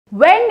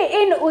When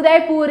in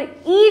Udaipur,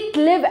 eat,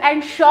 live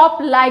and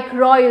shop like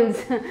royals.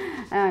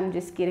 I'm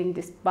just kidding,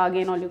 just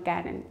bargain all you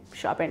can and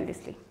shop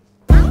endlessly.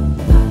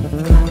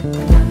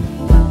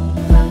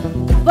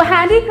 For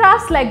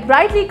handicrafts like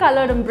brightly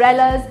colored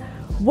umbrellas,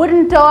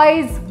 wooden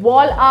toys,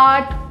 wall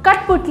art,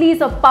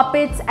 kath-putlis or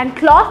puppets and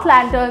cloth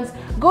lanterns,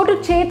 go to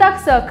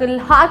Chetak Circle,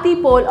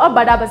 Haathi or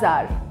Bada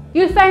Bazaar.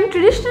 You'll find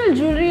traditional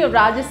jewelry of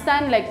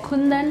Rajasthan like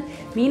Jundan,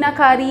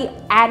 Meenakari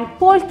and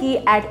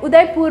Polki at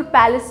Udaipur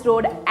Palace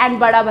Road and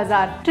Bada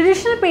Bazaar.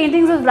 Traditional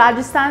paintings of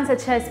Rajasthan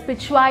such as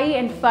Pichwai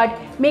and Fud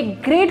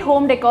make great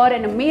home decor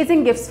and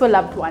amazing gifts for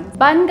loved ones.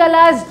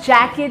 Bangalas,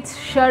 jackets,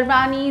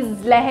 sherwanis,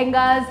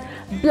 lehengas,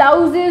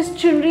 blouses,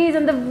 chunris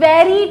and the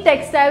very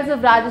textiles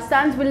of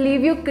Rajasthan will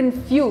leave you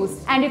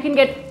confused, and you can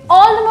get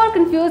all the more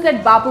confused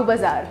at Bapu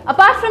Bazaar.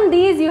 Apart from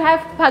these, you have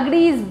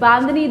pagdis,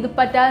 bandhani,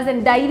 dupattas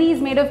and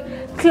dairies made of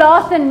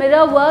cloth and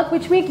mirror work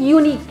which make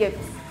unique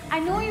gifts. I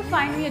know you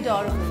find me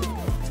adorable.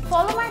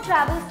 Follow my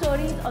travel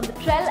stories on the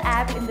Trell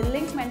app in the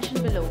link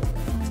mentioned below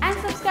and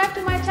subscribe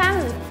to my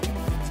channel.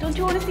 Don't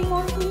you want to see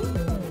more of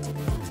me?